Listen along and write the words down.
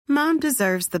Mom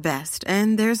deserves the best,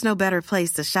 and there's no better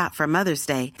place to shop for Mother's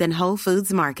Day than Whole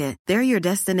Foods Market. They're your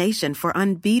destination for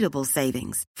unbeatable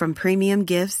savings, from premium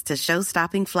gifts to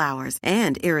show-stopping flowers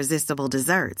and irresistible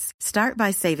desserts. Start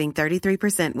by saving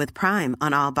 33% with Prime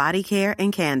on all body care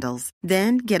and candles.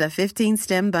 Then get a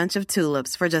 15-stem bunch of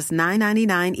tulips for just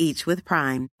 $9.99 each with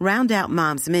Prime. Round out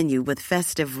Mom's menu with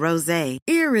festive rosé,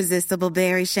 irresistible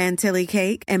berry chantilly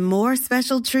cake, and more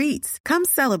special treats. Come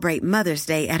celebrate Mother's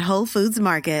Day at Whole Foods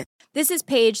Market. This is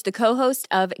Paige, the co-host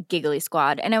of Giggly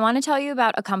Squad, and I want to tell you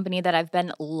about a company that I've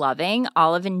been loving,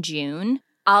 Olive & June.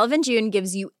 Olive & June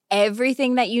gives you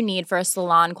everything that you need for a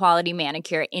salon-quality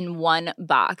manicure in one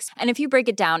box. And if you break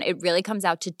it down, it really comes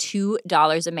out to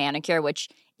 $2 a manicure, which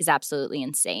is absolutely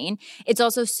insane. It's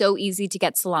also so easy to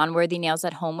get salon-worthy nails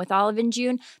at home with Olive &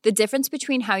 June. The difference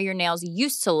between how your nails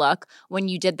used to look when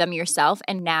you did them yourself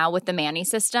and now with the Mani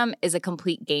system is a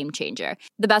complete game changer.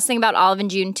 The best thing about Olive &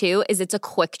 June, too, is it's a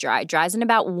quick dry. Dries in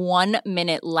about 1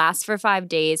 minute, lasts for 5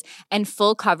 days, and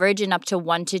full coverage in up to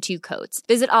 1 to 2 coats.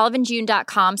 Visit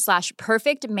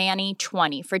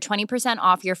oliveandjune.com/perfectmani20 for 20%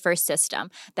 off your first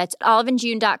system. That's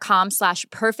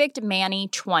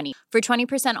oliveandjune.com/perfectmani20 for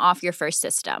 20% off your first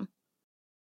system.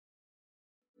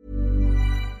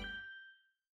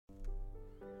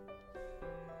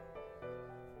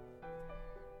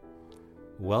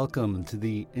 Welcome to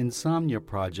the Insomnia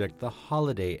Project, the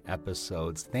holiday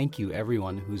episodes. Thank you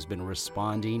everyone who's been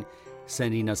responding,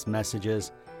 sending us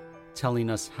messages, telling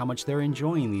us how much they're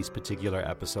enjoying these particular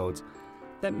episodes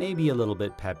that may be a little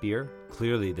bit peppier.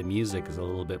 Clearly the music is a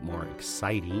little bit more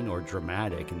exciting or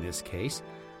dramatic in this case.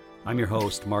 I'm your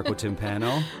host, Marco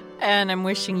Timpano. And I'm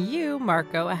wishing you,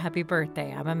 Marco, a happy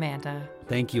birthday. I'm Amanda.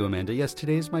 Thank you, Amanda. Yes,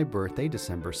 today is my birthday,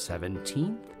 December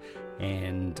 17th.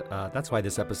 And that's why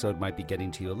this episode might be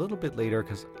getting to you a little bit later,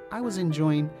 because I was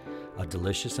enjoying a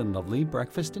delicious and lovely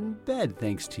breakfast in bed,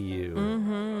 thanks to you.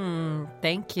 Mm-hmm.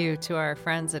 Thank you to our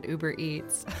friends at Uber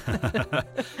Eats.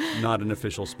 Not an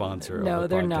official sponsor of the No,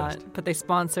 they're podcast. not. But they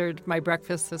sponsored my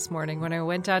breakfast this morning when I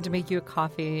went down to make you a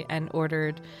coffee and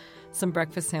ordered some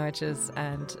breakfast sandwiches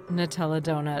and Nutella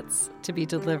donuts to be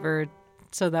delivered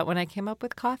so that when I came up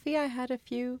with coffee, I had a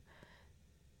few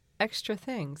extra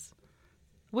things.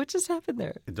 What just happened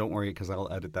there? Don't worry, because I'll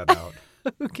edit that out.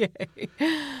 Okay.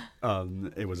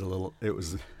 It was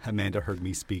Amanda heard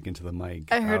me speak into the mic.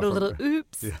 I heard a little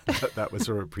oops. Yeah, that was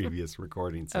from a previous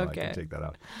recording, so Okay. I can take that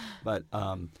out. But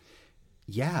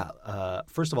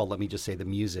first of all, let me just say the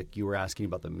music. You were asking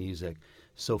about the music.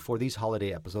 So for these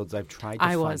holiday episodes, I've tried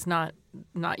to was not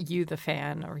you the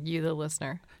fan or you the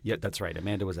listener. Yeah, that's right.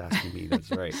 Amanda was asking me,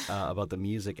 that's right, about the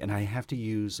music. And I have to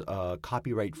use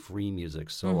copyright-free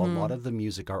music. So a lot of the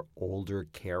music are older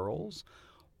carols,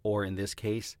 or in this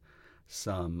case,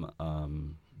 some,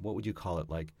 what would you call it,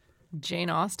 like? Jane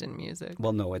Austen music.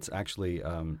 Well, no, it's actually,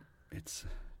 It's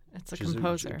a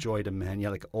composer. Joy to Man, yeah,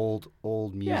 like old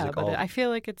music. Yeah, but I feel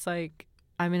like it's like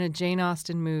I'm in a Jane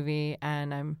Austen movie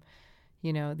and I'm,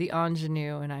 the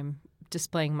ingenue, and I'm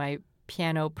displaying my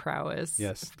piano prowess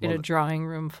in a drawing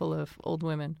room full of old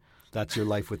women. That's your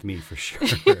life with me for sure.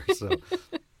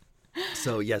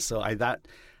 So I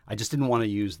just didn't want to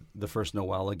use the first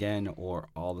Noel again or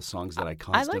all the songs that I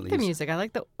constantly I like the music. I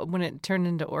like when it turned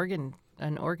into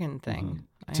an organ thing.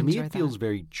 Mm-hmm. To me, it feels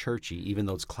very churchy, even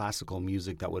though it's classical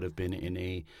music that would have been in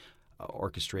a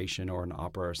orchestration or an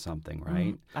opera or something,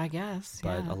 right? I guess,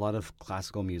 But a lot of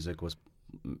classical music was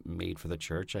made for the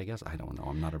church, I guess. I don't know.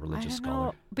 I'm not a religious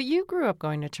scholar. But you grew up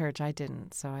going to church. I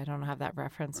didn't, so I don't have that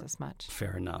reference as much.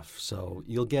 Fair enough. So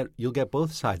you'll get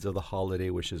both sides of the holiday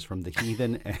wishes from the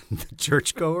heathen and the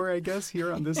churchgoer, I guess,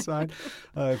 here on this side,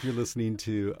 if you're listening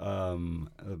to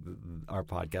our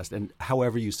podcast. And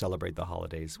however you celebrate the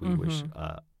holidays, we wish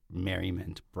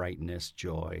merriment, brightness,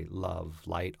 joy, love,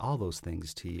 light, all those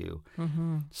things to you.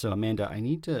 Mm-hmm. So, Amanda, I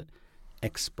need to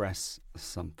express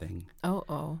something.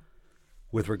 Oh.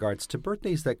 With regards to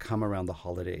birthdays that come around the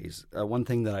holidays, one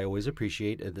thing that I always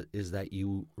appreciate is that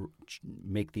you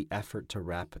make the effort to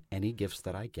wrap any gifts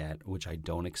that I get, which I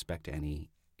don't expect any,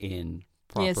 in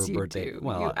proper yes, you birthday. Do.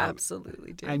 Well, you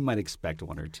absolutely do. I might expect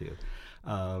one or two,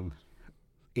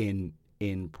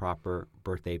 in proper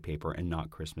birthday paper and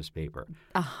not Christmas paper.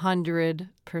 100%.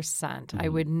 I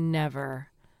would never,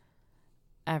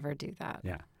 ever do that.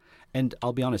 Yeah. And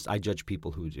I'll be honest, I judge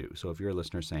people who do. So if you're a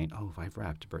listener saying, if I've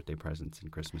wrapped birthday presents in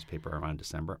Christmas paper around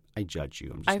December, I judge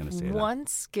you. I'm just going to say that. I've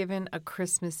once given a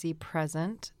Christmassy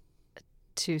present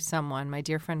to someone, my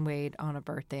dear friend Wade, on a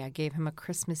birthday. I gave him a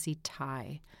Christmassy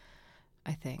tie,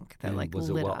 I think, that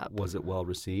lit up. Was it well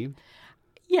received?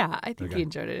 Yeah, I think he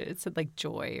enjoyed it. It said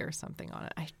joy or something on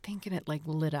it. I think it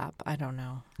lit up. I don't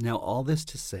know. Now, all this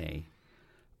to say,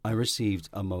 I received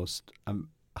a most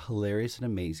hilarious and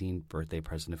amazing birthday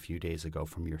present a few days ago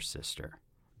from your sister,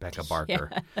 Becca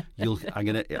Barker. Yeah. I'm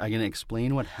gonna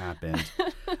explain what happened,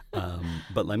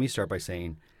 but let me start by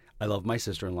saying I love my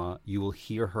sister-in-law. You will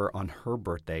hear her on her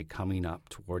birthday coming up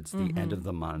towards the end of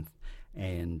the month,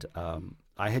 and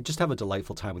I just have a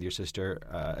delightful time with your sister,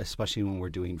 especially when we're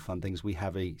doing fun things. We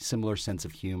have a similar sense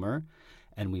of humor,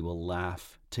 and we will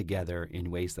laugh together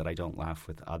in ways that I don't laugh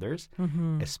with others,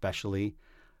 especially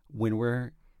when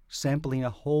we're sampling a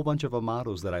whole bunch of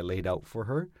Amados that I laid out for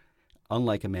her.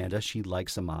 Unlike Amanda, she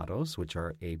likes Amados, which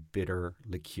are a bitter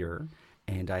liqueur.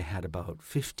 And I had about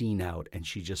 15 out, and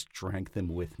she just drank them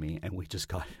with me. And we just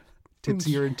got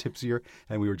tipsier and tipsier,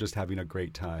 and we were just having a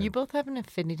great time. You both have an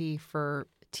affinity for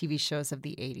TV shows of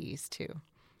the 80s, too.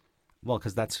 Well,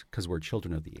 because we're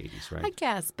children of the 80s, right? I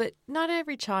guess, but not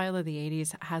every child of the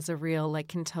 80s has a real,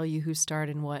 can tell you who starred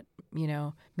in what,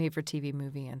 made-for-TV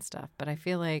movie and stuff. But I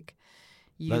feel like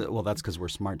Well, that's because we're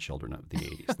smart children of the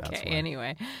 80s. That's okay, why.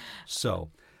 Anyway. So,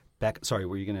 sorry,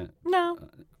 were you going to... No.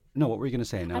 No, what were you going to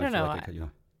say? Now I don't feel know. like I cut you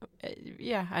off.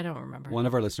 Yeah, I don't remember. One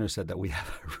of our listeners said that we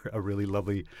have a really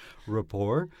lovely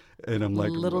rapport, and I'm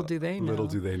like... Little do they know. Little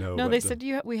do they know. No, they said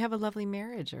we have a lovely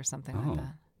marriage or something like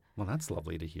that. Well, that's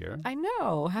lovely to hear. I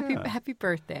know. Happy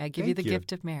birthday. I give you the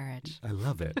gift of marriage. I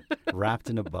love it. Wrapped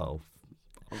in a bow.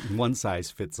 One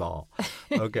size fits all.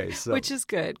 Okay, so... Which is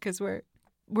good, because we're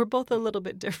both a little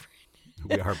bit different.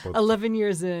 We are both. 11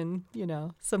 years in,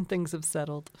 some things have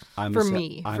settled. I'm for a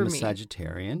me.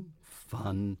 Sagittarian.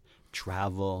 Fun,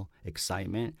 travel,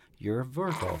 excitement. You're a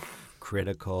Virgo.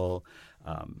 Critical,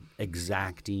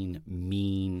 exacting,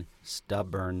 mean,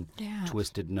 stubborn,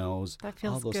 twisted nose. That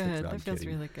feels all those good. things. That feels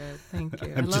kidding. really good. Thank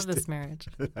you. I love this marriage.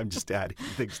 I'm just adding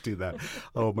things to that.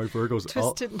 Oh, my Virgos.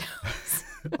 Twisted nose.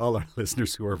 All our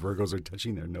listeners who are Virgos are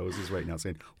touching their noses right now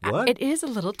saying, what? It is a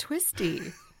little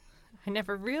twisty. I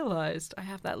never realized I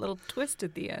have that little twist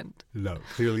at the end. No,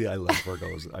 clearly I love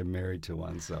Virgos. I'm married to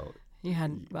one, so... You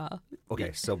hadn't, well...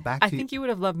 Okay, so back to... I think you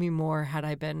would have loved me more had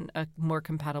I been a more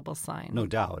compatible sign. No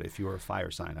doubt. If you were a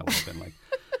fire sign, I would have been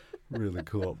really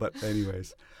cool. But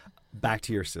anyways, back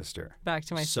to your sister. Back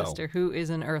to my sister, who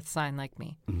is an earth sign like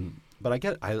me. Mm-hmm. But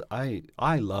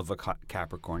I love a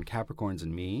Capricorn. Capricorns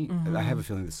and me. Mm-hmm. I have a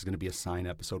feeling this is going to be a sign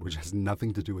episode, which has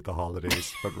nothing to do with the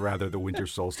holidays, but rather the winter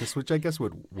solstice, which I guess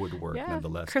would work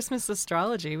nonetheless. Christmas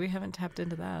astrology. We haven't tapped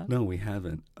into that. No, we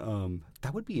haven't.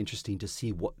 That would be interesting to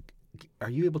see what. Are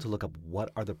you able to look up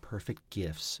what are the perfect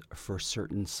gifts for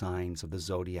certain signs of the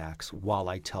zodiacs while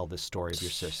I tell this story of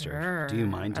your sister? Sure. Do you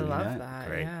mind doing I love that?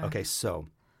 Great. Yeah. Okay, so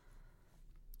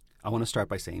I want to start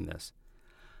by saying this.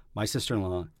 My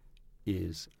sister-in-law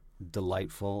is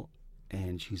delightful,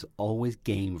 and she's always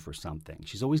game for something.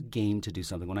 She's always game to do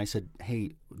something. When I said,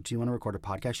 hey, do you want to record a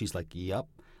podcast? She's like, yep,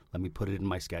 let me put it in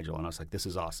my schedule. And I was like, this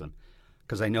is awesome.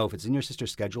 Because I know if it's in your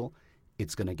sister's schedule,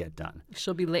 it's going to get done.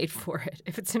 She'll be late for it.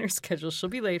 If it's in her schedule, she'll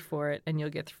be late for it, and you'll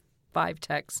get 5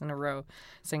 texts in a row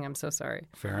saying, I'm so sorry.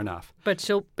 Fair enough. But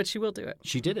she will do it.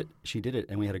 She did it,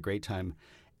 and we had a great time.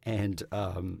 And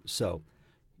so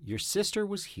your sister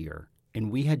was here,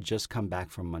 and we had just come back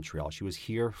from Montreal. She was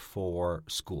here for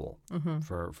school,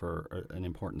 for an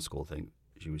important school thing.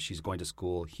 She's going to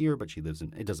school here, but she lives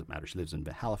in, it doesn't matter, she lives in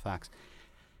Halifax.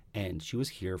 And she was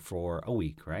here for a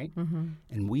week, right? Mm-hmm.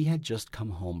 And we had just come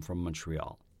home from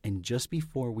Montreal. And just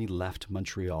before we left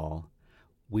Montreal,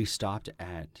 we stopped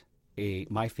at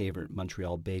my favorite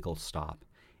Montreal bagel stop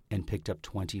and picked up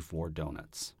 24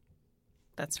 donuts.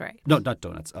 That's right. No, not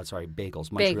donuts. Sorry,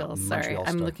 bagels. Bagels, sorry. Montreal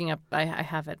I'm stuff. looking up. I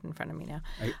have it in front of me now.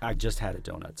 I just had a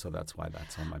donut, so that's why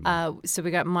that's on my mind. So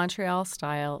we got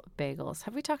Montreal-style bagels.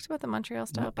 Have we talked about the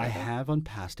Montreal-style bagel? I have on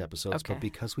past episodes, Okay. but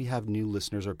because we have new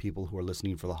listeners or people who are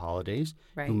listening for the holidays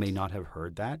who may not have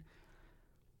heard that,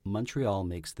 Montreal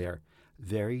makes their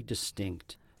very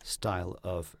distinct style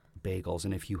of bagels.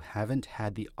 And if you haven't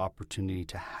had the opportunity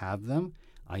to have them,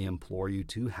 I implore you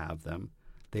to have them.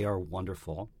 They are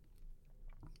wonderful.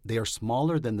 They are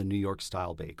smaller than the New York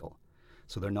style bagel.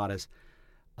 So they're not as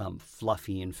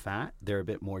fluffy and fat. They're a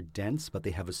bit more dense, but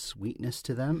they have a sweetness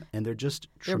to them, and they're just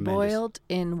tremendous. They're boiled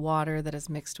in water that is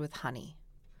mixed with honey.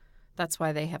 That's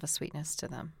why they have a sweetness to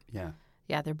them. Yeah.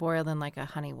 Yeah, they're boiled in like a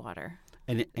honey water.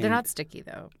 And they're not sticky,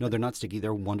 though. No, they're not sticky.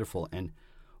 They're wonderful. And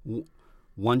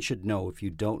one should know, if you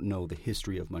don't know the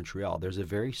history of Montreal, there's a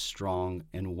very strong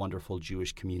and wonderful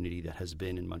Jewish community that has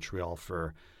been in Montreal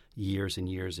for years and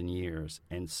years and years.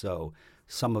 And so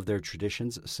some of their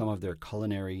traditions, some of their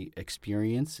culinary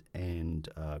experience and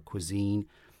cuisine,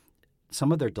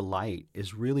 some of their delight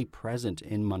is really present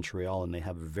in Montreal, and they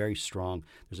have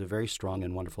there's a very strong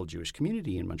and wonderful Jewish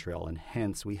community in Montreal, and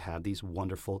hence we have these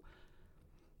wonderful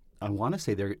I want to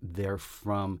say they're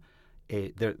from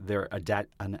they're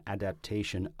an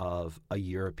adaptation of a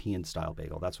European style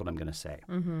bagel. That's what I'm going to say.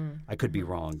 Mm-hmm. I could be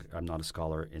wrong. I'm not a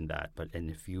scholar in that, and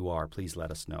if you are, please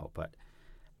let us know. But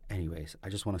anyways, I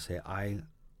just want to say I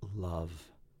love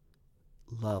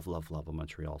a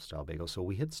Montreal style bagel. So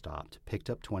we had stopped, picked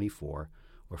up 24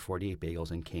 or 48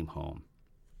 bagels, and came home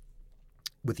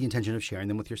with the intention of sharing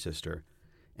them with your sister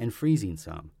and freezing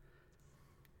some.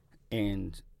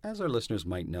 And as our listeners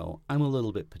might know, I'm a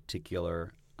little bit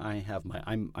particular.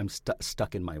 I'm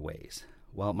stuck in my ways.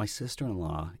 Well, my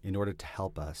sister-in-law, in order to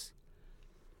help us,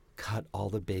 cut all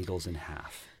the bagels in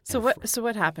half. So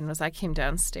what happened was I came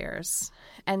downstairs,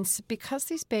 and because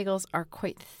these bagels are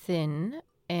quite thin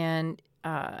and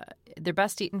they're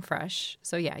best eaten fresh.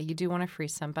 So yeah, you do want to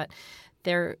freeze some, but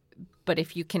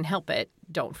if you can help it,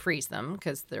 don't freeze them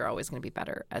because they're always going to be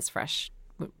better as fresh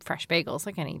bagels,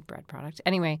 like any bread product.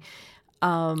 Anyway,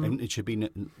 and it should be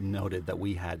noted that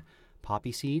we had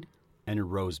poppy seed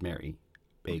and rosemary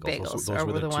bagels. Those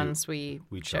were the ones we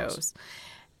chose.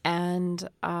 And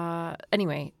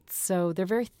anyway, so they're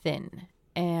very thin,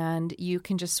 and you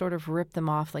can just sort of rip them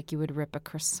off like you would rip a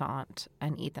croissant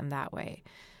and eat them that way.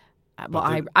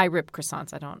 I rip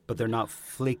croissants. I don't. But they're not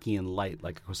flaky and light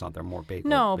like a croissant. They're more bagel.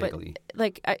 No, bagel-y. But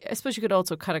like I suppose you could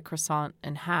also cut a croissant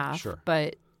in half. Sure.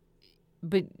 But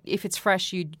if it's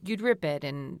fresh, you'd rip it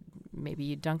and maybe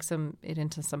you'd dunk it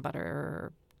into some butter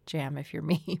or jam if you're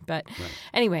me. But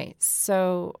anyway,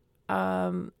 so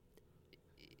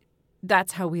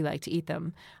that's how we like to eat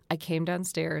them. I came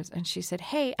downstairs and she said,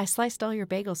 "Hey, I sliced all your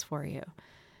bagels for you."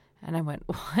 And I went,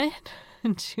 "What?"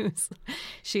 And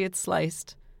she had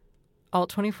sliced all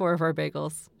 24 of our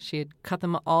bagels. She had cut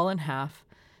them all in half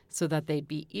so that they'd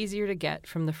be easier to get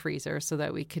from the freezer so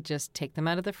that we could just take them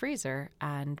out of the freezer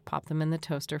and pop them in the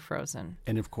toaster frozen.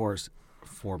 And of course,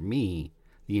 for me,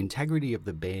 the integrity of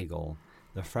the bagel,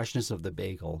 the freshness of the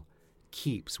bagel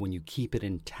keeps when you keep it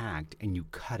intact and you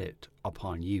cut it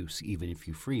upon use, even if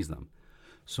you freeze them.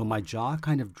 So my jaw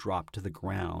kind of dropped to the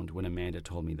ground when Amanda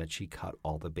told me that she cut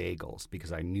all the bagels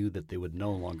because I knew that they would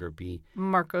no longer be.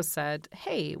 Marco said,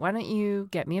 "Hey, why don't you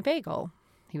get me a bagel?"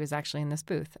 He was actually in this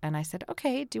booth. And I said,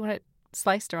 "Okay, do you want it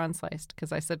sliced or unsliced?"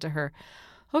 Because I said to her,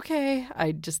 "Okay."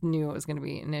 I just knew it was going to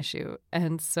be an issue.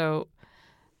 And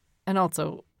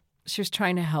also, she was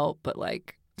trying to help, but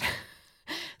like,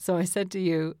 so I said to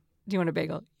you, "Do you want a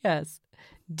bagel?" "Yes."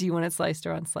 "Do you want it sliced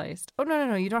or unsliced?" "Oh,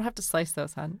 no, you don't have to slice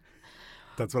those, hon."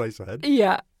 That's what I said?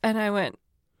 Yeah. And I went,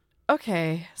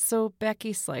 "Okay." So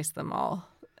Becky sliced them all.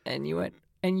 And you went,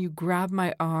 and you grabbed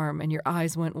my arm and your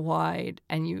eyes went wide.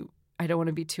 And I don't want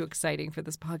to be too exciting for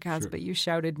this podcast, Sure. But you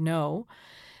shouted no.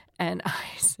 And I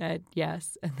said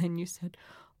yes. And then you said,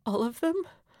 "All of them?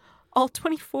 All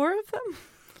 24 of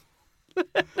them?"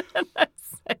 And I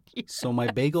said yes. So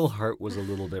my bagel heart was a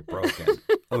little bit broken.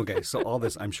 Okay, so all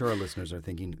this, I'm sure our listeners are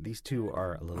thinking, these two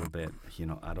are a little bit,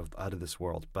 out of this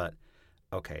world. But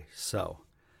okay, so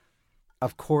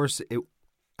of course,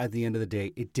 at the end of the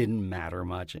day, it didn't matter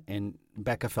much, and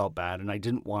Becca felt bad, and I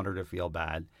didn't want her to feel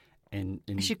bad. And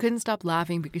she couldn't stop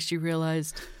laughing because she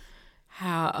realized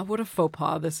what a faux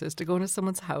pas this is to go into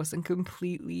someone's house and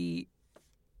completely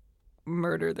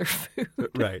murder their food.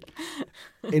 Right.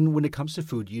 And when it comes to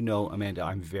food, Amanda,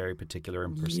 I'm very particular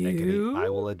and persnickety. You? I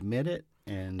will admit it.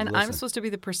 And listen. listen. I'm supposed to be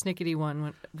the persnickety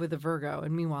one with a Virgo,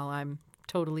 and meanwhile, I'm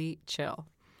totally chill.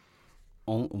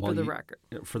 For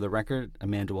the record,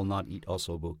 Amanda will not eat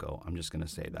ossobuco. I'm just going to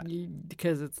say that.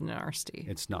 Because it's nasty.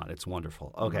 It's not. It's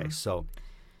wonderful. Okay, So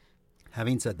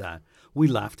having said that, we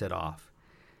laughed it off.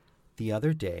 The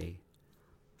other day,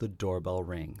 the doorbell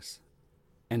rings.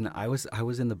 And I was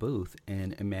in the booth,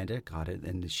 and Amanda got it,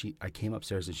 and I came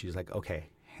upstairs, and she was like, "Okay,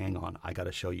 hang on. I got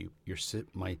to show you.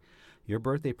 Your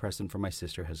birthday present for my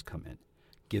sister has come in.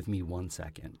 Give me 1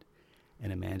 second."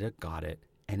 And Amanda got it,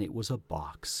 and it was a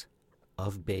box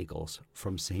of bagels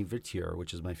from St. Viateur,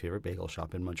 which is my favorite bagel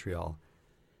shop in Montreal,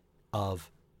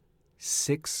 of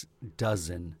 6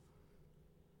 dozen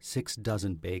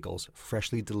bagels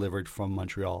freshly delivered from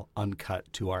Montreal,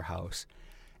 uncut, to our house.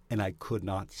 And I could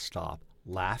not stop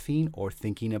laughing or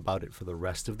thinking about it for the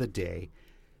rest of the day.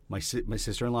 My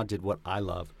sister-in-law did what I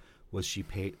love, was she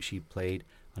played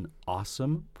an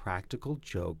awesome practical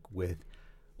joke with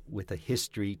a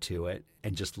history to it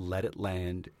and just let it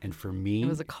land. And for me, it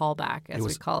was a callback, as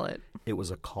we call it. It was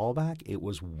a callback. It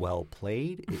was well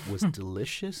played. It was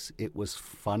delicious. It was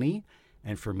funny.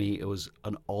 And for me, it was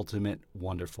an ultimate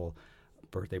wonderful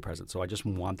birthday present. So I just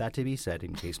want that to be said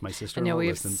in case my sister-in-law listens. And now we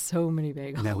have so many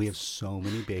bagels. Now we have so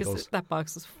many bagels. That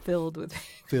box was filled with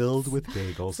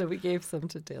bagels. So we gave some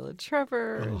to Dale and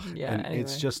Trevor. Oh, yeah, and anyway.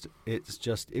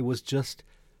 it was just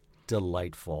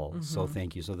delightful. So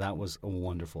thank you. So that was a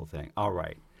wonderful thing. All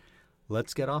right.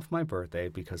 Let's get off my birthday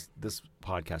because this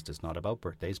podcast is not about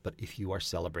birthdays. But if you are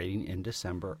celebrating in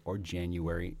December or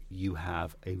January, you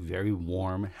have a very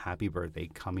warm, happy birthday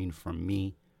coming from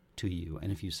me to you.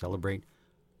 And if you celebrate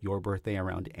your birthday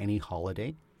around any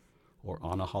holiday or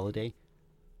on a holiday,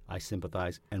 I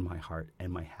sympathize, and my heart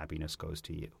and my happiness goes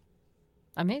to you.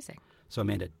 Amazing. So,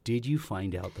 Amanda, did you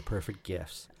find out the perfect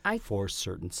gifts for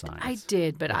certain signs? I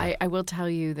did, but I will tell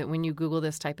you that when you Google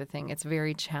this type of thing, it's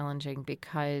very challenging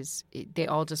because they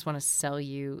all just want to sell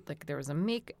you. Like there was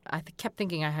I kept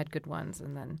thinking I had good ones.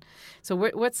 And then, so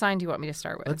what sign do you want me to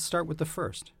start with? Let's start with the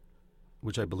first,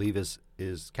 which I believe is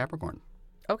Capricorn.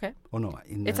 Okay. Oh, no.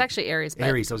 It's actually Aries.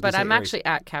 Aries. But I'm actually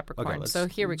at Capricorn. Okay, so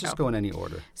here we go. Just go in any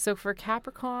order. So for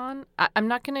Capricorn, I'm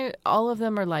not going to, all of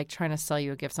them are like trying to sell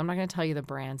you a gift. So I'm not going to tell you the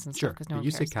brands and stuff because no one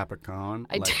cares. You say Capricorn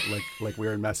like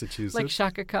we're in Massachusetts. Like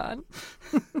Chaka Khan.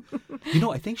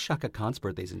 I think Chaka Khan's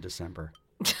birthday's in December.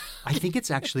 I think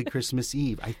it's actually Christmas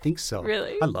Eve. I think so.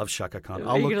 Really? I love Chaka Khan.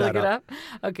 I'll look that up.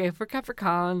 Okay, for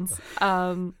Capricorns,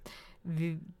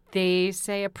 they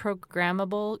say a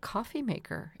programmable coffee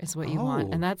maker is what you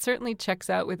want. And that certainly checks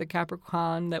out with a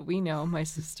Capricorn that we know, my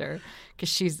sister,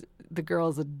 because the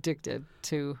girl's addicted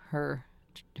to her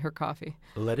coffee.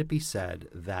 Let it be said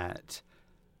that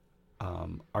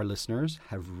our listeners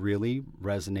have really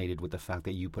resonated with the fact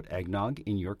that you put eggnog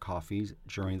in your coffees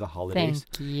during the holidays.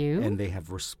 Thank you. And they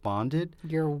have responded.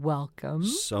 You're welcome.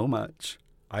 So much.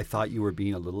 I thought you were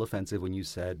being a little offensive when you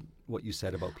said what you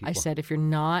said about people. I said if you're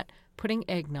not putting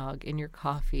eggnog in your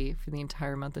coffee for the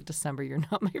entire month of December, you're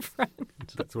not my friend.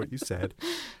 That's what you said.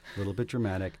 A little bit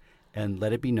dramatic. And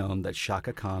let it be known that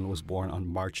Chaka Khan was born on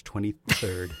March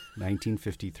 23rd,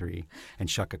 1953. And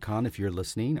Chaka Khan, if you're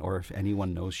listening or if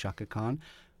anyone knows Chaka Khan,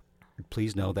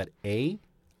 please know that I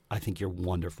think you're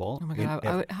wonderful. Oh my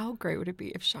God. How great would it be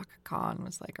if Chaka Khan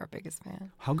was like our biggest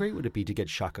fan? How great would it be to get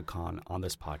Chaka Khan on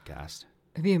this podcast?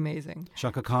 It'd be amazing.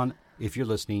 Chaka Khan, if you're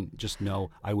listening, just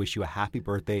know I wish you a happy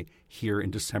birthday here in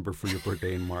December for your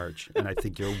birthday in March. And I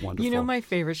think you're wonderful. You know my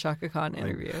favorite Chaka Khan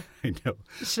interview. I know.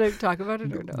 Should I talk about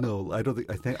it or no? No, I don't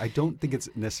think. I don't think it's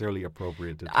necessarily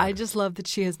appropriate to talk. I just love that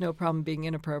she has no problem being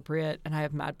inappropriate, and I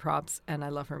have mad props, and I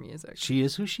love her music. She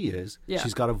is who she is. Yeah.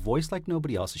 She's got a voice like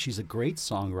nobody else. She's a great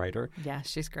songwriter. Yeah,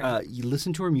 she's great. You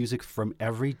listen to her music from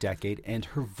every decade, and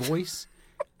her voice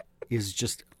is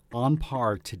just on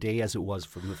par today as it was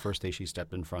from the first day she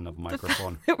stepped in front of a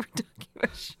microphone. We're talking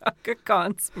about Chaka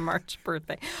Khan's March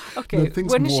birthday. Okay,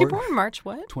 when is she born? March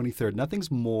what? 23rd.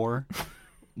 Nothing's more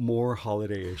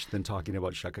holiday-ish than talking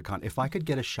about Chaka Khan. If I could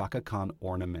get a Chaka Khan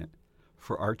ornament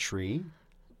for our tree,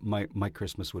 my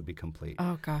Christmas would be complete.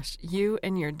 Oh gosh, you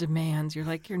and your demands. You're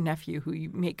like your nephew who you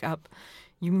make up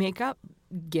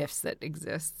gifts that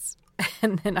exists.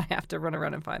 And then I have to run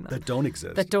around and find them. That don't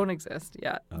exist.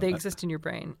 Yeah. They exist in your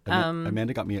brain.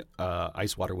 Amanda got me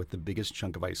ice water with the biggest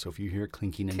chunk of ice. So if you hear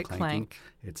clinking and clanking, clank.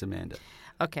 It's Amanda.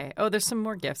 Okay. Oh, there's some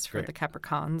more gifts for the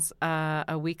Capricorns.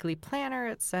 A weekly planner,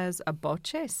 it says a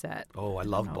bocce set. Oh, I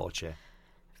love bocce.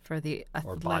 For the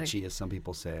or bocce, as some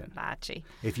people say it. Bocce.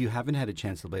 If you haven't had a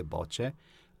chance to play bocce,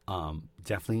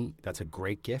 definitely that's a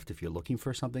great gift if you're looking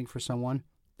for something for someone.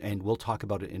 And we'll talk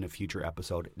about it in a future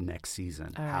episode next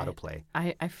season, how to play.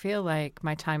 I feel like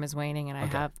my time is waning and I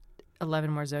have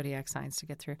 11 more zodiac signs to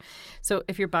get through. So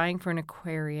if you're buying for an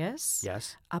Aquarius,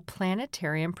 yes, a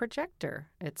planetarium projector,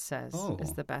 it says,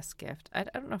 is the best gift. I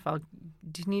don't know if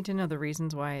do you need to know the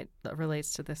reasons why it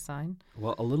relates to this sign?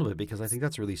 Well, a little bit, because I think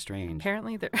that's really strange.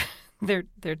 Apparently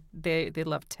they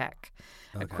love tech.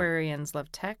 Okay. Aquarians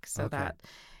love tech, so that...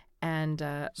 And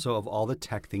so of all the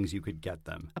tech things you could get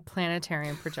them, a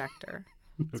planetarium projector.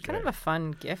 It's kind of a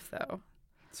fun gift, though.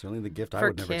 Certainly the gift I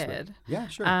would never expect. Yeah,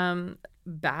 sure.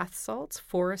 Bath salts,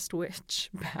 Forest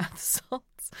Witch bath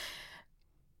salts.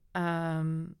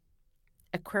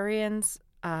 Aquarians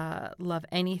love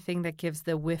anything that gives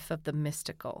the whiff of the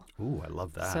mystical. Ooh, I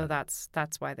love that. So that's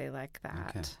why they like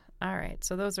that. Okay. All right.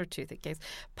 So those are two things.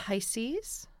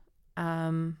 Pisces.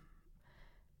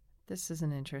 This is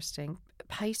an interesting.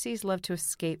 Pisces love to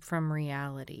escape from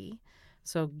reality.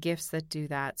 So gifts that do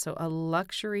that. So a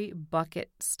luxury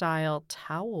bucket-style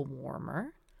towel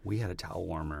warmer. We had a towel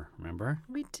warmer, remember?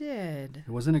 We did.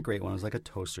 It wasn't a great one. It was like a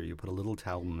toaster. You put a little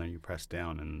towel in there, you press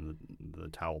down, and the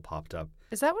towel popped up.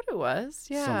 Is that what it was?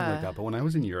 Yeah. Something like that. But when I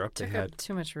was in Europe, they had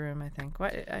too much room, I think.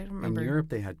 What? I remember. In Europe,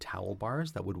 they had towel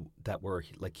bars that were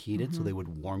like heated, so they would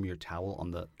warm your towel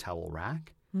on the towel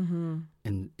rack. Mm-hmm.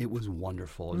 And it was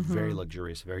wonderful. It was very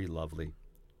luxurious, very lovely.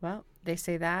 Well, they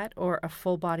say that, or a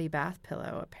full body bath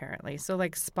pillow, apparently. So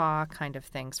like spa kind of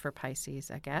things for Pisces,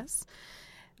 I guess.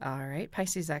 All right.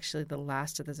 Pisces is actually the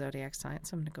last of the zodiac signs,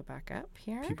 so I'm going to go back up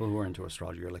here. People who are into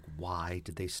astrology are like, why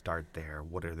did they start there?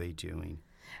 What are they doing?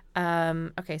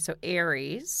 Okay, so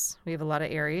Aries. We have a lot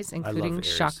of Aries, including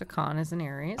Aries. Chaka Khan is an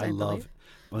Aries, I believe.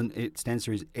 When it stands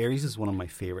to Aries is one of my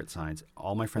favorite signs.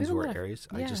 All my friends who are Aries,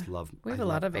 I just love. We have a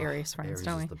lot of Aries friends, Aries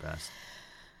don't we? is the best.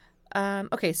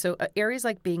 Okay, so Aries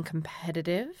like being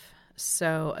competitive.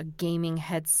 So a gaming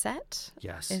headset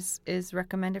is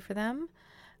recommended for them.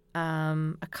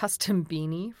 A custom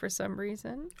beanie for some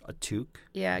reason. A toque.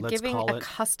 Yeah, giving a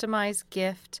customized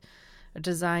gift,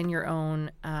 design your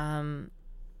own.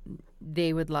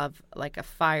 They would love like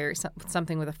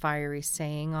something with a fiery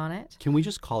saying on it. Can we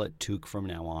just call it toque from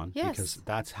now on? Yes. Because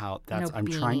that's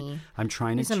beanie. I'm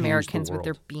trying These to change Americans the world.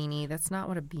 with their beanie. That's not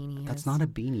what a beanie is. That's not a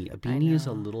beanie. A beanie is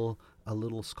a little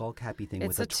skull cappy thing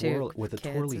with a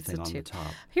twirly thing on the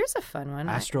top. Here's a fun one.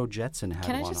 Astro Jetson had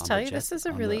one. Can I just tell you, this is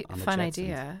a really fun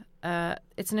idea.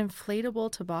 It's an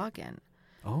inflatable toboggan.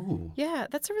 Oh. Yeah,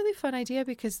 that's a really fun idea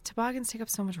because toboggans take up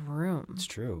so much room. It's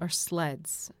true. Or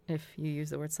sleds, if you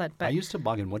use the word sled. But I use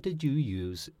toboggan. What did you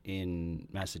use in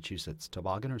Massachusetts?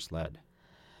 Toboggan or sled?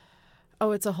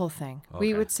 Oh, it's a whole thing. Okay.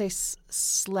 We would say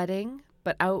sledding,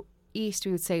 but out east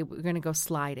we would say we're going to go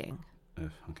sliding.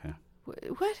 Okay.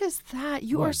 What is that?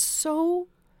 You are so...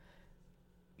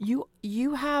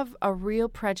 You have a real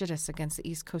prejudice against the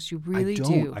East Coast. You really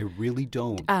do. I really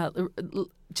don't.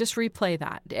 Just replay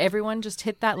that. Everyone just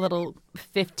hit that little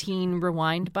 15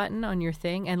 rewind button on your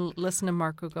thing and listen to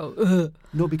Marco go, ugh.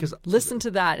 No, because... Listen to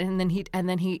that. And then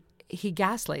he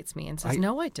gaslights me and says,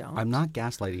 no, I don't. I'm not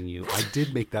gaslighting you. I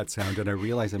did make that sound, and I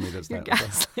realized I made that sound. You're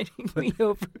gaslighting me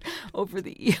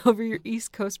over your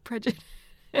East Coast prejudice.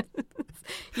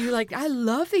 You're like, I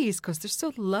love the East Coast. They're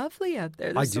so lovely out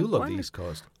there. I do love the East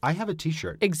Coast. I have a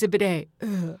T-shirt. Exhibit A.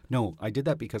 Ugh. No, I did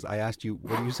that because I asked you,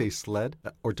 what do you say, sled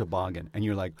or toboggan? And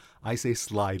you're like, I say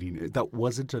sliding. That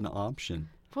wasn't an option.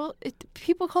 Well,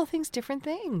 people call things different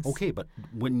things. Okay, but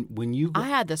when you... I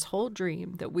had this whole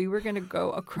dream that we were going to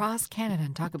go across Canada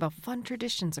and talk about fun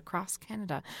traditions across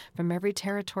Canada from every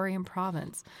territory and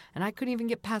province. And I couldn't even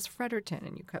get past Fredericton,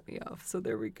 and you cut me off. So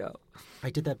there we go. I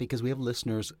did that because we have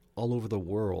listeners all over the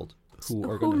world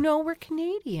who know we're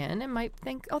Canadian and might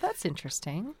think, oh, that's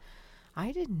interesting.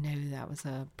 I didn't know that was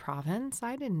a province.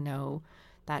 I didn't know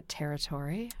that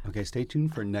territory. Okay, stay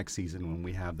tuned for next season when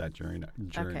we have that during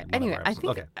okay. Anyway,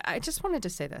 I just wanted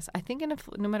to say this. I think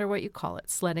no matter what you call it,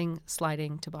 sledding,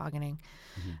 sliding, tobogganing,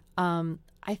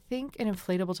 I think an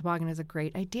inflatable toboggan is a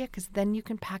great idea because then you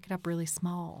can pack it up really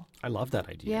small. I love that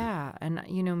idea. Yeah, and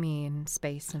you know me in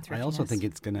space and thriftiness. I also think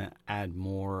it's going to add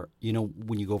more,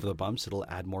 when you go over the bumps, it'll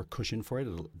add more cushion for it.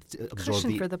 It'll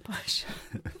absorb for the push.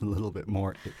 a little bit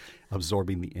more,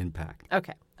 absorbing the impact.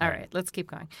 Okay. All right. Let's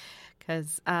keep going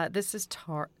because this is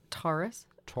Taurus.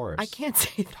 Taurus. I can't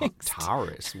say things.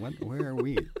 Taurus. Where are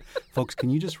we? Folks, can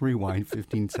you just rewind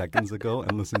 15 seconds ago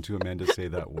and listen to Amanda say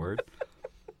that word?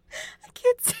 I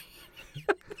can't say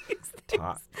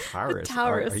Taurus.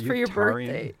 Taurus are you for your Taurian?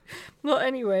 birthday. Well,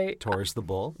 anyway. Taurus the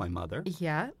bull, my mother.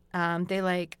 Yeah. They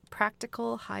like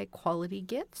practical, high-quality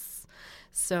gifts.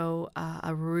 So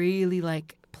a really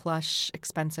plush,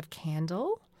 expensive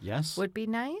candle would be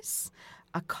nice.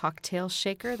 A cocktail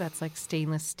shaker that's like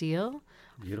stainless steel.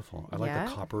 Beautiful. I like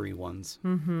the coppery ones.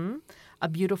 Mm-hmm. A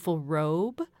beautiful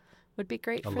robe would be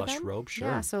great for them. A lush robe, sure.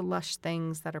 Yeah, so lush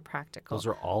things that are practical. Those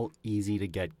are all easy to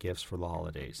get gifts for the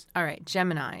holidays. All right,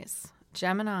 Geminis.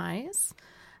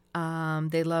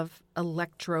 They love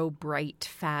electro, bright,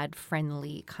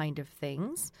 fad-friendly kind of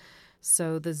things.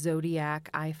 So the Zodiac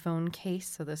iPhone case.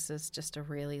 So this is just a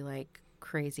really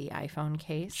crazy iPhone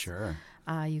case. Sure.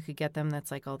 You could get them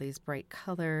that's all these bright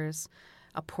colors.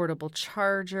 A portable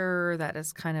charger that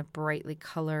is kind of brightly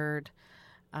colored.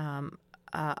 A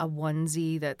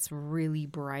onesie that's really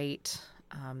bright.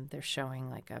 They're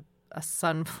showing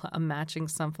a matching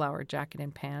sunflower jacket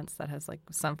and pants that has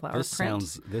sunflower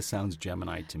print. This sounds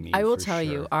Gemini to me. I will tell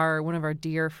you, one of our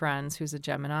dear friends who's a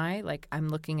Gemini, I'm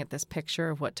looking at this picture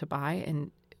of what to buy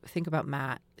and think about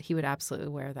Matt. He would absolutely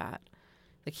wear that.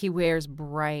 He wears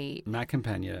bright. Matt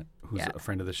Campagna, who's a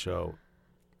friend of the show,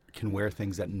 can wear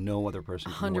things that no other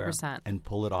person can 100%. wear and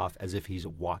pull it off as if he's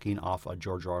walking off a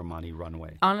Giorgio Armani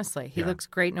runway. Honestly, he looks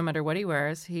great no matter what he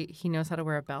wears. He knows how to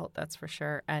wear a belt, that's for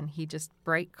sure. And he just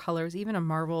bright colors, even a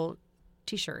Marvel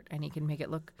T-shirt, and he can make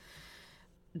it look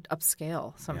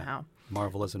upscale somehow. Yeah.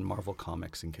 Marvel as in Marvel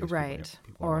Comics, in case right,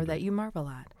 people or that you marvel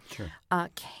at. Sure.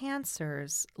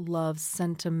 Cancers love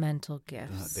sentimental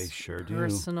gifts. They sure do.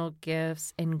 Personal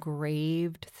gifts,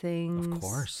 engraved things. Of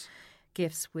course.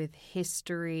 Gifts with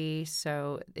history.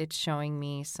 So it's showing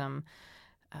me some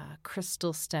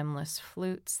crystal stemless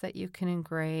flutes that you can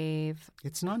engrave.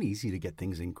 It's not easy to get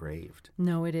things engraved.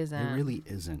 No, it isn't. It really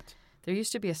isn't. There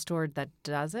used to be a store that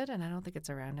does it, and I don't think it's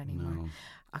around anymore. No.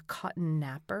 A cotton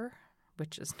napper,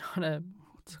 which is not a...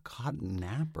 What's a cotton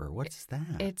napper? What's that?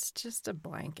 It's just a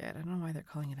blanket. I don't know why they're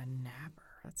calling it a napper.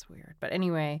 That's weird. But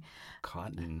anyway...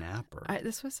 Cotton napper?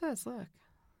 This is what it says. Look.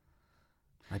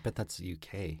 I bet that's the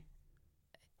UK.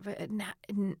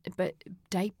 But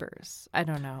diapers. I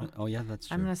don't know. Oh, yeah, that's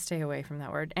true. I'm going to stay away from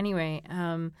that word. Anyway.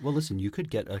 Well, listen, you could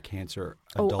get a cancer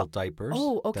adult diapers.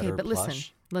 Oh, okay. That are But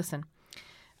plush. listen.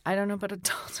 I don't know about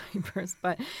adult diapers,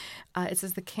 but it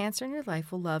says the cancer in your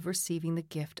life will love receiving the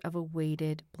gift of a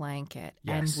weighted blanket.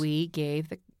 Yes. And we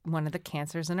gave one of the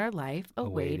cancers in our life a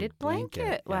weighted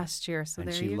blanket last year. So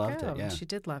and there she you loved go. It, yeah. She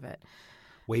did love it.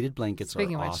 Weighted blankets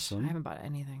Speaking are of which, awesome. I haven't bought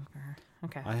anything for her.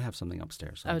 Okay. I have something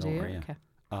upstairs. So Oh, don't do you? worry. Okay.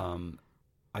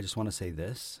 I just want to say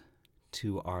this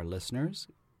to our listeners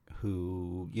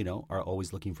who, are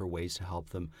always looking for ways to help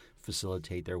them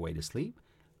facilitate their way to sleep.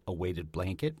 A weighted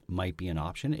blanket might be an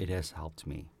option. It has helped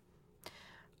me.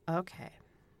 Okay.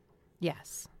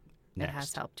 Yes. Next. It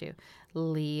has helped you.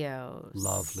 Leos.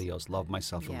 Love Leos. Love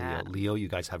myself a Yeah. Leo. Leo, you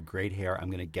guys have great hair. I'm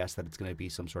going to guess that it's going to be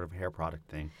some sort of hair product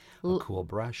thing. A cool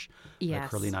brush, Yes. a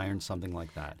curling iron, something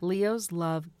like that. Leos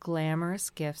love glamorous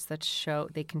gifts that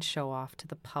they can show off to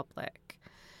the public.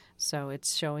 So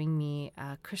it's showing me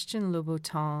Christian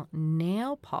Louboutin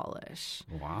nail polish.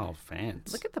 Wow,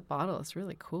 fancy. Look at the bottle. It's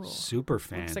really cool. Super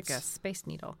fancy. Looks like a space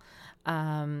needle.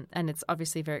 And it's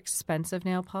obviously very expensive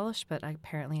nail polish, but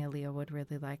apparently a Leo would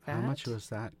really like that. How much was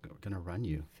that going to run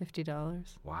you?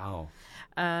 $50. Wow.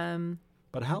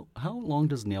 But how long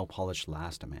does nail polish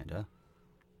last, Amanda?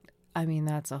 I mean,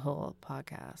 that's a whole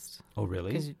podcast. Oh,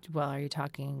 really? 'Cause, well, are you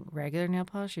talking regular nail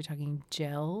polish? Are you talking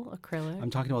gel, acrylic? I'm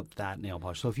talking about that nail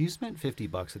polish. So if you spent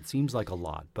 $50, it seems like a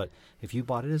lot. But if you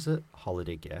bought it as a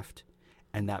holiday gift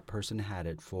and that person had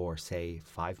it for, say,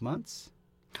 5 months.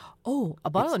 Oh, a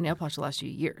bottle of nail polish will last you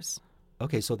years.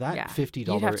 Okay, so that Yeah.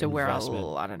 $50 You'd have to investment. wear a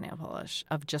lot of nail polish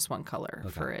of just one color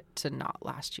for it to not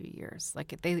last you years.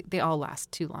 Like they all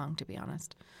last too long, to be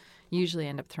honest. You usually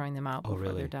end up throwing them out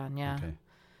before they're done. Yeah. Okay.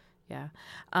 Yeah.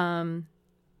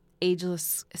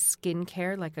 Ageless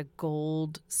skincare, like a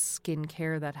gold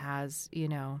skincare that has,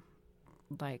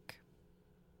 like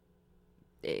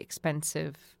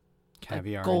expensive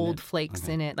Caviar gold in it? flakes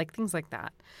Okay. in it, like things like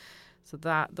that. So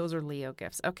those are Leo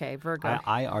gifts. Okay, Virgo.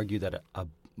 I argue that a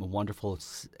wonderful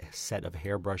set of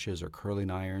hairbrushes or curling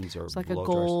irons or It's like a blow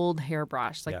dryers. gold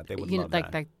hairbrush, like Yeah, they would love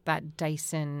like that. that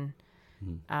Dyson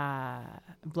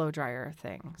blow dryer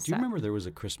thing. Do you remember there was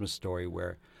a Christmas story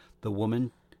where the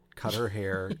woman cut her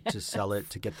hair to sell it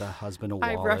to get the husband a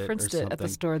wallet? I referenced or it at the something?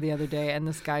 store the other day, and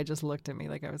this guy just looked at me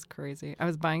like I was crazy. I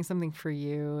was buying something for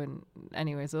you, and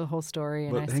anyways, the whole story.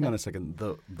 And But I hang said, on a second.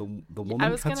 The I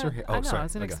woman was cuts gonna, her hair. I Oh, know, sorry. I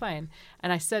was going to Okay. explain.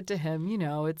 And I said to him,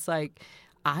 it's like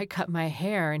I cut my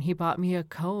hair, and he bought me a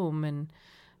comb, and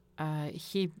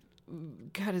he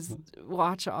cut his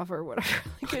watch off or whatever.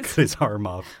 Like Cut his arm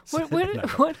off.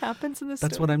 what happens in this?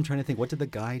 That's what I'm trying to think. What did the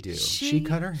guy do? She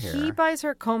cut her hair. He buys her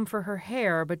a comb for her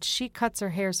hair, but she cuts her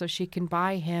hair so she can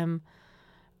buy him.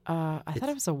 I thought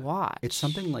it was a watch. It's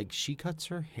something like she cuts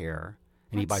her hair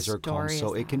and he What buys her a comb story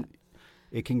so is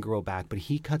it can grow back. But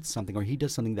he cuts something or he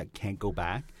does something that can't go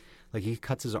back. Like he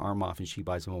cuts his arm off and she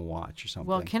buys him a watch or something.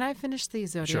 Well, can I finish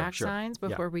these zodiac Sure. signs Yeah.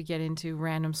 before we get into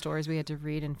random stories we had to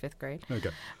read in 5th grade? Okay.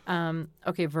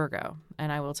 Okay, Virgo,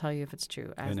 and I will tell you if it's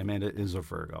true. And Amanda is a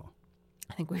Virgo.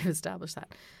 I think we've established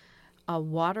that. A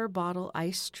water bottle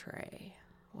ice tray.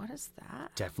 What is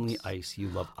that? Definitely ice. You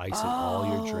love ice in all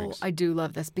your drinks. I do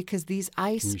love this because these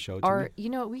ice Can you show it to are,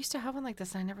 me? we used to have one like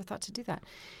this and I never thought to do that.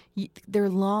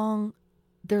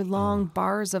 They're long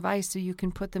bars of ice so you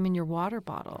can put them in your water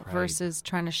bottle Right. versus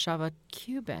trying to shove a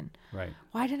cube in. Right.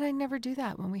 Why did I never do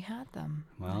that when we had them?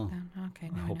 Well, Okay,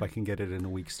 I now hope know. I can get it in a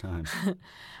week's time.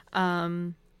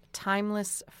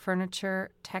 Timeless furniture,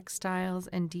 textiles,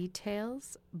 and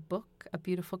details book, a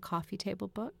beautiful coffee table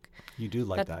book. You do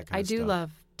like that kind of stuff. I do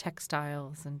love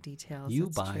textiles and details. You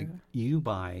that's true.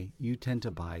 you tend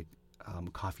to buy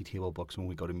coffee table books when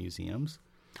we go to museums.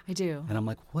 I do. And I'm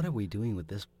like, what are we doing with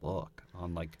this book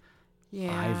on like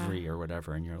ivory or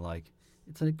whatever? And you're like,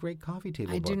 it's a great coffee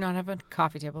table I book. do not have a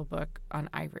coffee table book on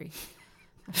ivory.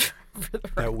 For the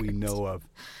that we record. know of,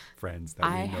 friends. That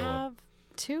I we know have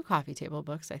 2 coffee table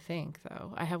books, I think,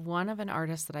 though. I have one of an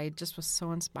artist that I just was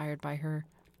so inspired by her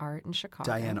art in of. Chicago.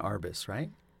 Diane Arbus, right?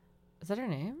 Is that her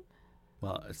name?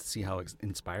 Well, see how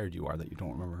inspired you are that you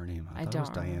don't remember her name. I thought it was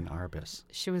don't Diane Arbus.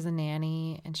 She was a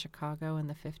nanny in Chicago in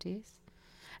the 50s.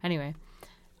 Anyway,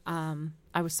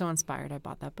 I was so inspired. I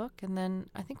bought that book, and then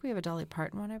I think we have a Dolly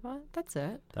Parton one I bought. That's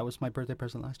it. That was my birthday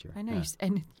present last year. I know. Yeah.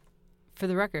 And for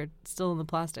the record, still in the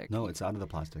plastic. No, it's out of the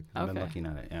plastic. I've been Okay. looking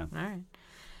at it, yeah. All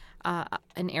right.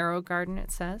 An arrow garden,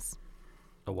 it says.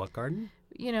 A what garden?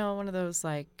 You know, one of those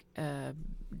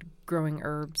growing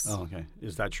herbs. Oh, okay.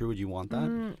 Is that true? Would you want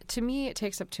that? To me, it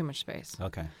takes up too much space.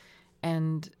 Okay.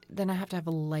 And then I have to have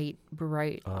a light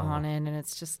bright on it, and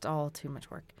it's just all too much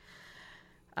work.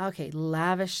 Okay,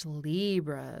 lavish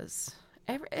Libras.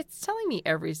 It's telling me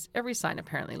every sign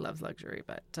apparently loves luxury,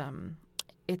 but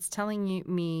it's telling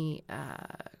me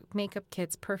makeup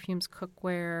kits, perfumes,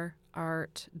 cookware,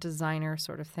 art, designer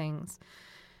sort of things.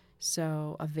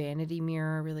 So a vanity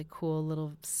mirror, really cool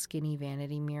little skinny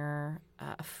vanity mirror.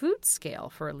 A food scale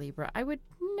for a Libra. I would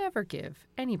never give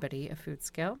anybody a food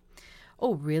scale.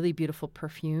 Oh, really beautiful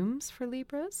perfumes for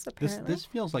Libras, apparently. This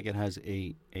feels like it has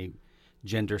a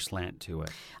gender slant to it.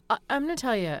 I'm going to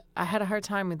tell you, I had a hard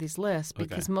time with these lists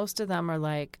because Okay. most of them are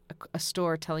like a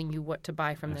store telling you what to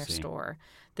buy from I their see. store.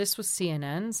 This was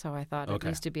CNN, so I thought it Okay.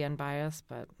 needs to be unbiased,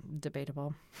 but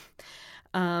debatable.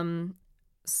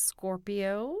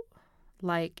 Scorpio,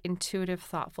 like intuitive,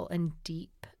 thoughtful, and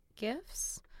deep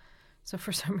gifts. So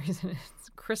for some reason, it's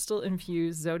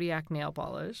crystal-infused zodiac nail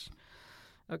polish.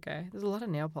 Okay, there's a lot of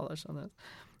nail polish on this.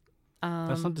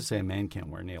 That's not to say a man can't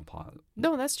wear nail polish.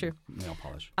 No, that's true.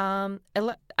 I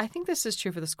I think this is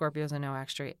true for the Scorpios I know,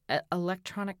 actually.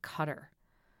 Electronic cutter,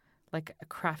 like a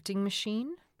crafting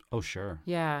machine. Oh, sure.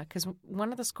 Yeah, because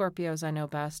one of the Scorpios I know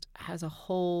best has a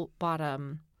whole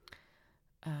bottom,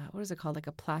 what is it called, like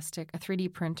a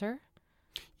 3D printer.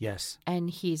 Yes. And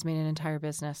he's made an entire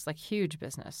business, like huge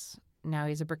business. Now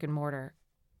he's a brick and mortar.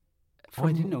 Oh,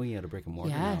 I didn't know he had a brick and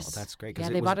mortar now. Yes. That's great. Yeah,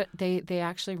 they bought it. They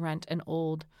actually rent an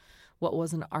old, what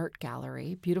was an art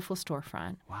gallery, beautiful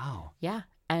storefront. Wow. Yeah,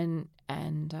 and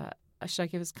should I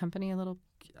give his company a little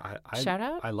shout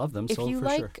out? I love them, If so you for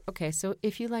like, sure. okay, so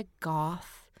if you like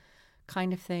goth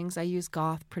kind of things, I use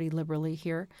goth pretty liberally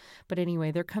here. But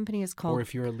anyway, their company is called. Or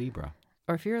if you're a Libra.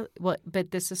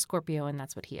 But this is Scorpio, and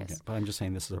that's what he is. Okay. But I'm just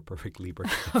saying this is a perfect Libra.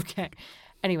 Okay.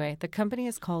 Anyway, the company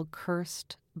is called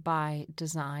Cursed by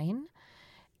Design.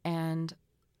 And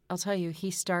I'll tell you,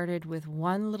 he started with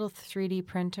one little 3D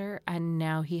printer, and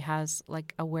now he has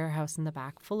like a warehouse in the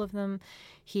back full of them.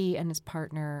 He and his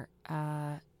partner,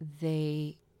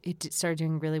 it started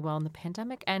doing really well in the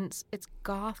pandemic. And it's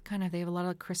goth kind of. They have a lot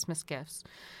of Christmas gifts.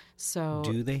 So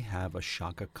Do they have a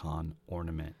Chaka Khan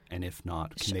ornament? And if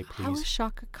not, can they How is please?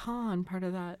 Chaka Khan part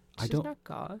of that? I She's don't- not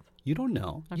goth. You don't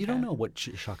know. You don't Okay. know what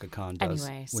Chaka Khan does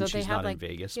Anyway, when so she's they have not like in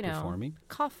Vegas you know, performing.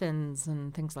 coffins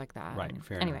and things like that. Right, And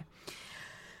fair anyway,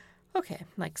 okay,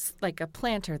 like a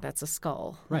planter that's a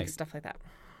skull, like Right. stuff like that.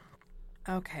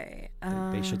 Okay,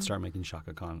 They should start making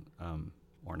Chaka Khan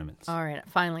ornaments. all right.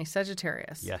 Finally,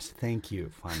 Sagittarius. Yes, thank you.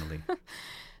 Finally.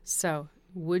 So,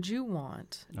 would you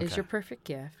want is Okay. your perfect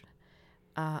gift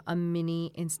a mini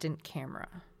instant camera?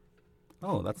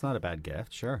 Oh, that's not a bad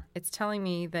gift. Sure. It's telling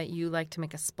me that you like to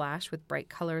make a splash with bright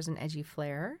colors and edgy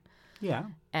flair. Yeah.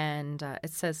 And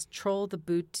it says troll the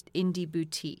indie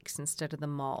boutiques instead of the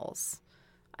malls.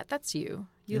 That's you.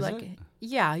 You Is like it?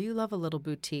 Yeah, you love a little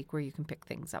boutique where you can pick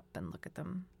things up and look at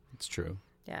them. It's true.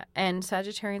 Yeah, and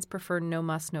Sagittarians prefer no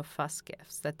muss, no fuss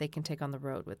gifts that they can take on the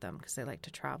road with them because they like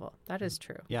to travel. That is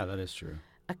true. Yeah, that is true.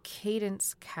 A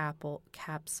cadence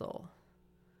capsule.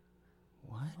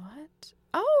 What?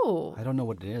 Oh, I don't know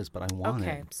what it is, but I want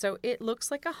okay. it. So it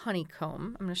looks like a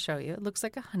honeycomb. I'm going to show you. It looks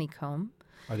like a honeycomb.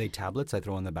 Are they tablets I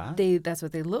throw in the bath? That's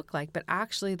what they look like, but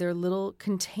actually they're little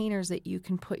containers that you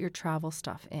can put your travel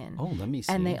stuff in. Oh, let me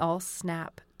see. And they all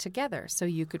snap together. So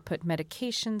you could put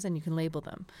medications and you can label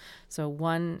them. So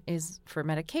one is for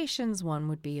medications, one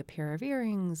would be a pair of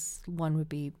earrings, one would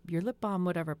be your lip balm,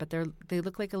 whatever, but they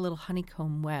look like a little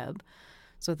honeycomb web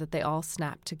so that they all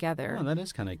snap together. Oh, that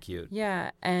is kind of cute. Yeah,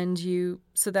 and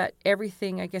so that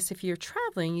everything, I guess if you're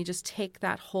traveling, you just take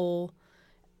that whole,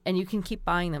 and you can keep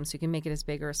buying them so you can make it as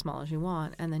big or as small as you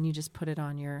want, and then you just put it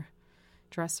on your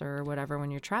dresser or whatever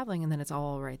when you're traveling, and then it's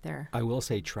all right there. I will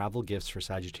say travel gifts for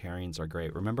Sagittarians are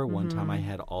great. Remember one time I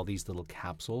had all these little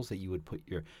capsules that you'd put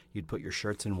your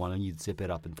shirts in one and you'd zip it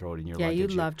up and throw it in your luggage. Yeah, you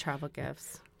love travel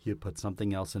gifts. You put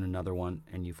something else in another one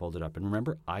and you fold it up. And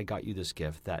remember, I got you this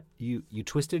gift that you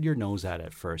twisted your nose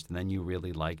at first and then you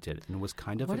really liked it. And it was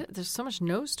kind of There's so much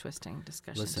nose twisting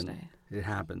discussion listen, today. it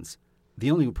happens. The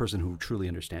only person who truly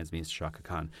understands me is Chaka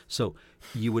Khan. So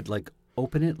you would like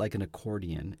open it like an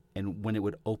accordion, and when it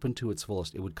would open to its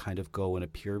fullest, it would kind of go in a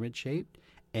pyramid shape,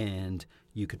 and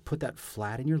you could put that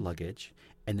flat in your luggage,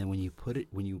 and then when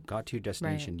you got to your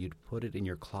destination, you'd put it in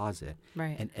your closet,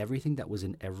 Right. and everything that was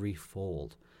in every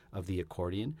fold of the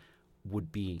accordion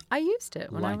would be. I used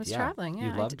it when I was yeah, traveling.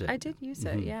 Yeah, you loved it. I did use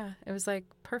it. Yeah, it was like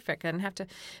perfect. I didn't have to,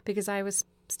 because I was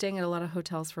staying at a lot of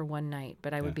hotels for one night,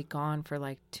 but I would be gone for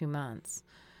like 2 months.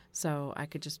 So I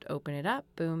could just open it up,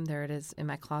 boom, there it is in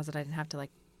my closet. I didn't have to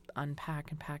like unpack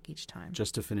and pack each time.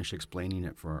 Just to finish explaining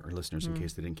it for our listeners in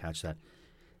case they didn't catch that,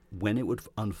 when it would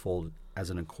unfold as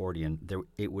an accordion,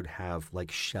 it would have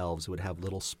like shelves. It would have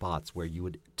little spots where you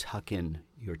would tuck in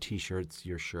your T-shirts,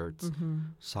 your shirts,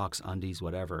 socks, undies,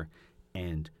 whatever.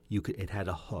 And it had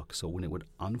a hook. So when it would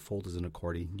unfold as an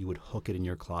accordion, you would hook it in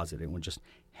your closet. It would just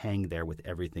hang there with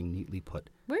everything neatly put.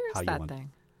 Where is that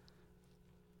thing?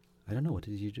 I don't know. What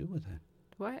did you do with it?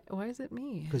 Why is it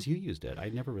me? Because you used it. I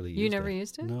never really used it. You never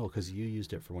used it? No, because you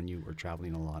used it for when you were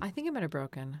traveling a lot. I think it might have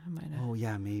broken. I might have. Oh,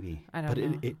 yeah, maybe. I don't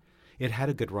know. But it had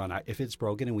a good run. If it's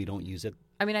broken and we don't use it.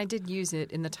 I mean, I did use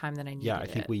it in the time that I needed it. Yeah, I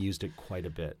think we used it quite a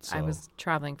bit. So. I was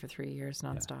traveling for 3 years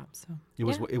nonstop. So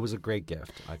it was a great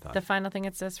gift, I thought. The final thing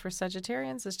it says for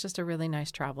Sagittarians is just a really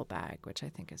nice travel bag, which I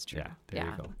think is true. Yeah, there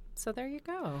you go. So there you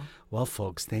go. Well,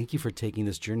 folks, thank you for taking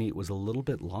this journey. It was a little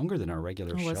bit longer than our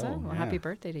regular show. Was it? Well, happy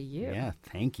birthday to you. Yeah,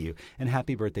 thank you. And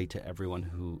happy birthday to everyone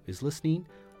who is listening,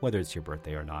 whether it's your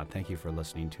birthday or not. Thank you for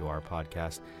listening to our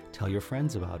podcast. Tell your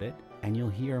friends about it, and you'll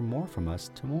hear more from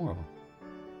us tomorrow.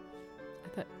 I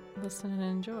thought listen and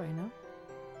enjoy, no?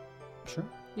 Sure.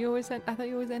 I thought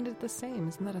you always ended the same.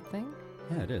 Isn't that a thing?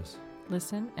 Yeah, it is.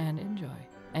 Listen and enjoy,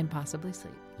 and possibly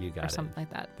sleep. You got it. Or something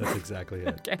like that. That's exactly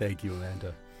it. Okay. Thank you,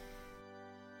 Amanda.